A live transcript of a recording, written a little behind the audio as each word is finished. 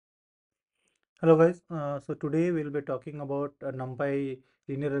Hello guys, so today we'll be talking about NumPy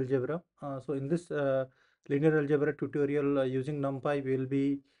linear algebra. So in this linear algebra tutorial using NumPy, we'll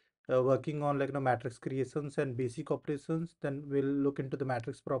be working on matrix creations and basic operations. Then we'll look into the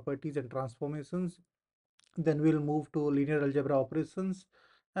matrix properties and transformations. Then we'll move to linear algebra operations,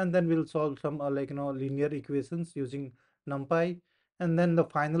 and then we'll solve some linear equations using NumPy. And then the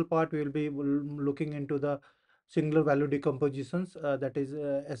final part we'll be looking into the singular value decompositions, that is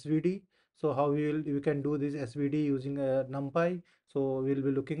SVD. So how we can do this SVD using NumPy. So we'll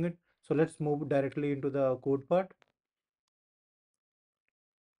be looking at. So let's move directly into the code part.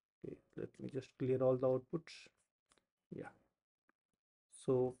 Okay, let me just clear all the outputs. Yeah.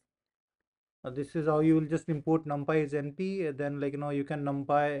 So this is how you will just import NumPy as NP. Then you can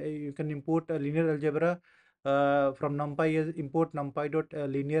you can import a linear algebra from NumPy as import NumPy dot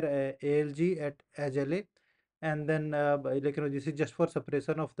linear ALG at as LA. And then this is just for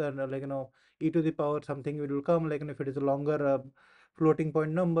separation of the e to the power something will come if it is a longer floating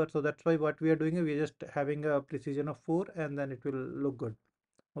point number. So that's why what we are doing, we are just having a precision of 4, and then it will look good.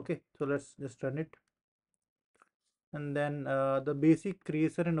 Okay, so let's just run it. And then the basic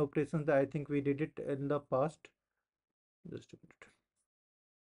creation and operations, I think we did it in the past. Just a minute.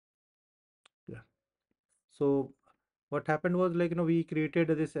 Yeah. So what happened was we created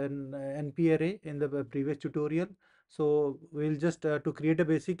this NP array in the previous tutorial. So we'll just to create a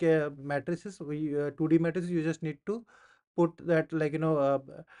basic matrices, we 2D matrices, you just need to put that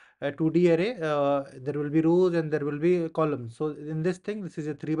a 2D array. There will be rows and there will be columns. So in this thing, this is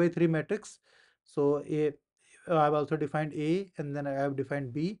a 3 by 3 matrix. So I've also defined A, and then I have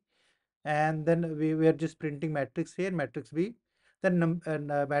defined B, and then we were just printing matrix A and matrix B. Then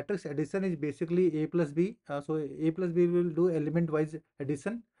matrix addition is basically A plus B. So A plus B will do element wise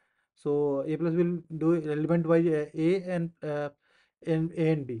addition. So A plus will do element wise A and A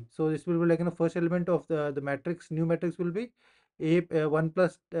and B. So this will be first element of the matrix. New matrix will be A 1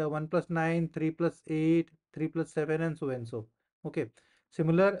 plus 9, 3 plus 8, 3 plus 7, and so and so. Okay.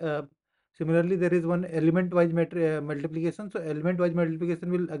 Similar Similarly, there is one element wise multiplication. So element wise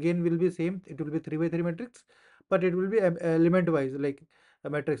multiplication will be same. It will be 3 by 3 matrix, but it will be element wise like a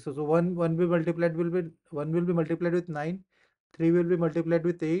matrix. So one will be multiplied with 9, 3 will be multiplied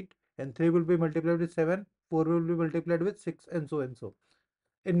with 8, and 3 will be multiplied with 7, 4 will be multiplied with 6, and so and so.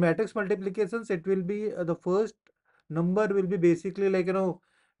 In matrix multiplications, it will be the first number will be basically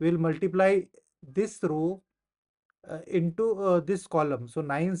will multiply this row into this column. So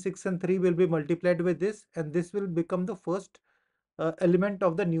 9, 6, and 3 will be multiplied with this, and this will become the first element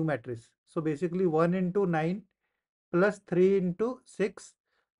of the new matrix. So basically 1 into 9 plus 3 into 6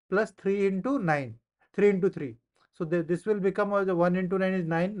 plus 3 into 9, 3 into 3. So this will become the 1 into 9 is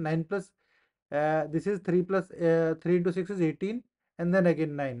 9, 9 plus this is 3 plus 3 into 6 is 18, and then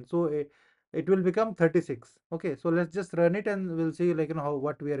again 9. So it will become 36. Okay, so let's just run it and we'll see how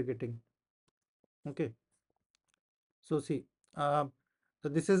what we are getting. Okay. So see, uh, so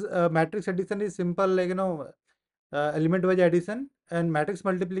this is matrix addition is simple element wise addition, and matrix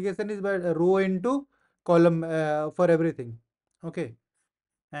multiplication is by row into column for everything. Okay,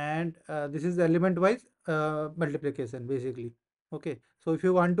 and this is element wise multiplication basically. Okay, so if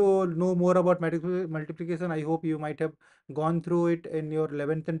you want to know more about matrix multiplication, I hope you might have gone through it in your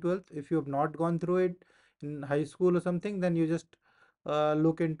 11th and 12th. If you have not gone through it in high school or something, then you just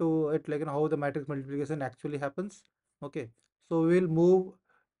look into it how the matrix multiplication actually happens. Okay, so we'll move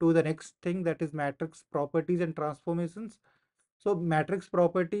to the next thing, that is matrix properties and transformations. So matrix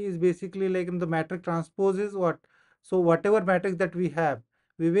property is basically the matrix transpose is what? So whatever matrix that we have,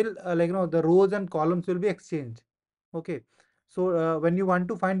 we will the rows and columns will be exchanged. Okay, so when you want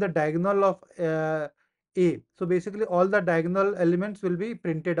to find the diagonal of A, so basically all the diagonal elements will be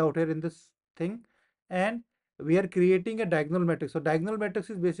printed out here in this thing, and we are creating a diagonal matrix. So diagonal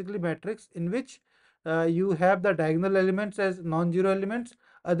matrix is basically matrix in which you have the diagonal elements as non-zero elements,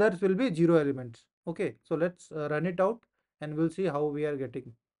 others will be zero elements. Okay, so let's run it out and we'll see how we are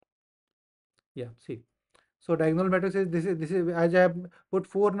getting. Yeah, see. So diagonal matrix is this is as I have put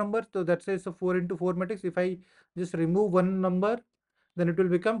 4 numbers, so that says a 4 into 4 matrix. If I just remove one number, then it will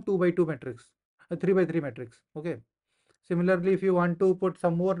become 2 by 2 matrix, a 3 by 3 matrix. Okay. Similarly, if you want to put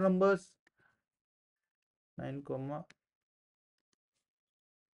some more numbers, 9 comma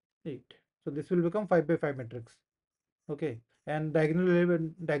 8, so this will become 5 by 5 matrix. Okay, and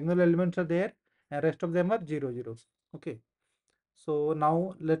diagonal elements are there, and rest of them are 0 0. Okay, so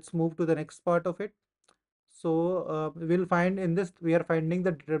now let's move to the next part of it. So we'll find in this, we are finding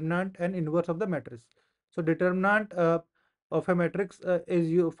the determinant and inverse of the matrix. So determinant of a matrix is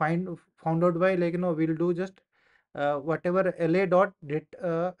you found out by we'll do just whatever LA dot dit,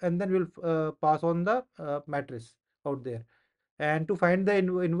 and then we'll pass on the matrix out there. And to find the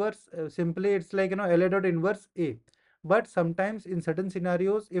inverse, simply it's like, LA dot inverse A. But sometimes in certain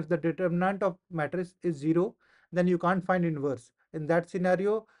scenarios, if the determinant of matrix is 0, then you can't find inverse. In that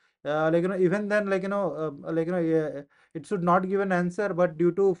scenario, even then, yeah, it should not give an answer, but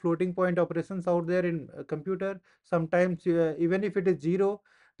due to floating point operations out there in computer, sometimes even if it is 0,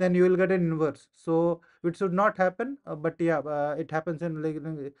 then you will get an inverse. So it should not happen, but yeah, it happens in,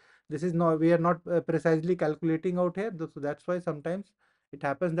 this is not, we are not precisely calculating out here, so that's why sometimes it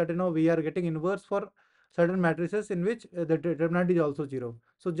happens that, we are getting inverse for certain matrices in which the determinant is also 0.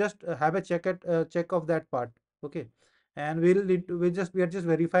 So just have a check of that part. Okay, and we are just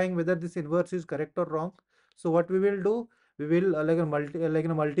verifying whether this inverse is correct or wrong. So what we will do, we will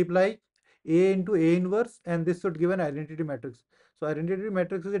multiply A into A inverse, and this should give an identity matrix. So identity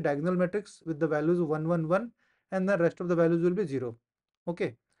matrix is a diagonal matrix with the values 1 1 1, and the rest of the values will be 0.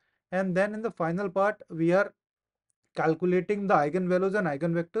 Okay, and then in the final part we are calculating the eigenvalues and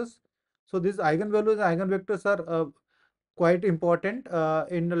eigenvectors. So these eigenvalues and eigenvectors are quite important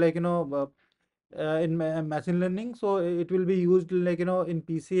in, in machine learning. So it will be used, in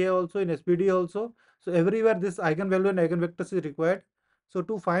PCA also, in SVD also. So everywhere this eigenvalue and eigenvectors is required. So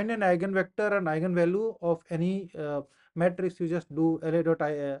to find an eigenvector and eigenvalue of any matrix, you just do LA dot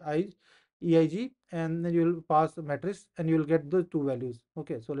EIG, and then you will pass the matrix and you will get the two values.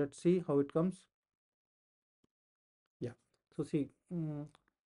 Okay, so let's see how it comes. Yeah, so see,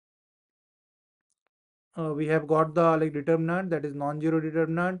 we have got the determinant, that is non-zero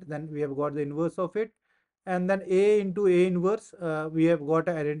determinant, then we have got the inverse of it, and then A into A inverse, we have got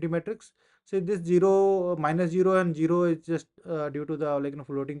an identity matrix. So this 0 minus 0 and 0 is just due to the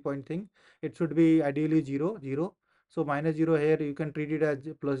floating point thing. It should be ideally 0 0. So minus 0 here you can treat it as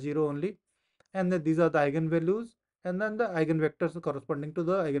plus 0 only, and then these are the eigenvalues, and then the eigenvectors corresponding to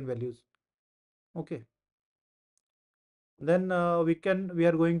the eigenvalues. Okay, then we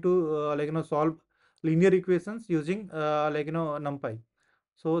are going to solve linear equations using NumPy.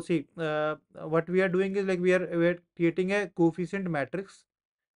 So see, what we are doing is, we are creating a coefficient matrix,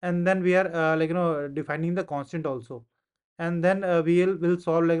 and then we are defining the constant also, and then will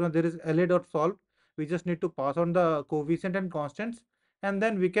solve, there is LA dot solve. We just need to pass on the coefficient and constants, and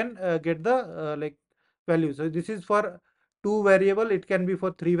then we can get the value. So this is for two variable, it can be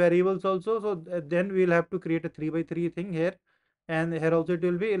for three variables also. So then we'll have to create a 3 by 3 thing here, and here also it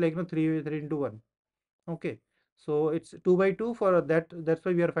will be 3 into 1. Okay, so it's 2 by 2 for that. That's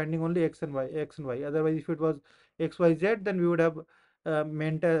why we are finding only x and y. Otherwise, if it was x, y, z, then we would have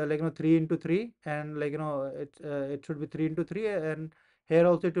meant 3 into 3, and it should be 3 into 3, and here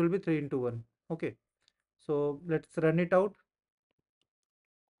also it will be 3 into 1. Okay, so let's run it out.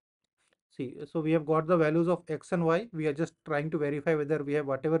 See, so we have got the values of x and y. We are just trying to verify whether we have,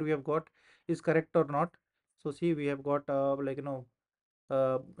 whatever we have got is correct or not. So see, we have got uh,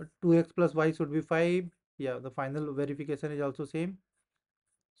 2x plus y should be 5. Yeah, the final verification is also same,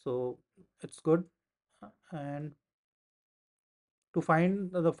 so it's good. And to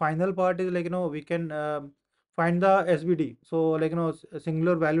find the final part is, we can find the SVD. So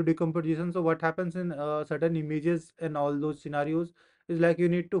singular value decomposition. So what happens in certain images and all those scenarios is, you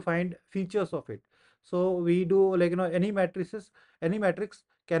need to find features of it. So we do, any matrices, any matrix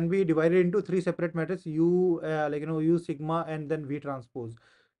can be divided into three separate matrices, U, U sigma, and then V transpose.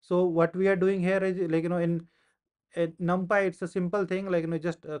 So what we are doing here is, in NumPy, it's a simple thing,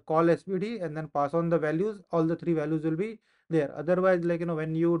 just call SVD and then pass on the values. All the three values will be there. Otherwise,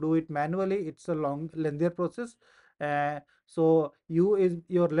 when you do it manually, it's a long, lengthier process. So U is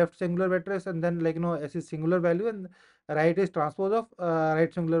your left singular matrix, and then S is singular value, and right is transpose of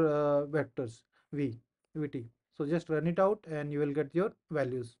right singular vectors VT. So just run it out, and you will get your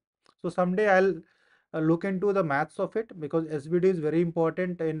values. So someday I'll look into the maths of it, because SVD is very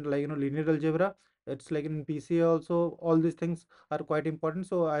important in linear algebra. It's like in PCA also, all these things are quite important.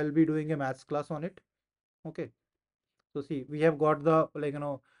 So I'll be doing a maths class on it. Okay, so see, we have got the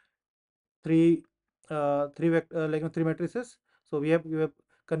three three matrices. So we have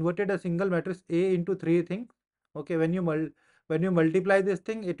converted a single matrix A into three things. Okay, when you multiply this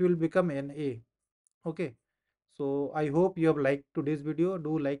thing, it will become an A. Okay, so I hope you have liked today's video.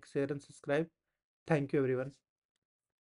 Do like, share, and subscribe. Thank you, everyone.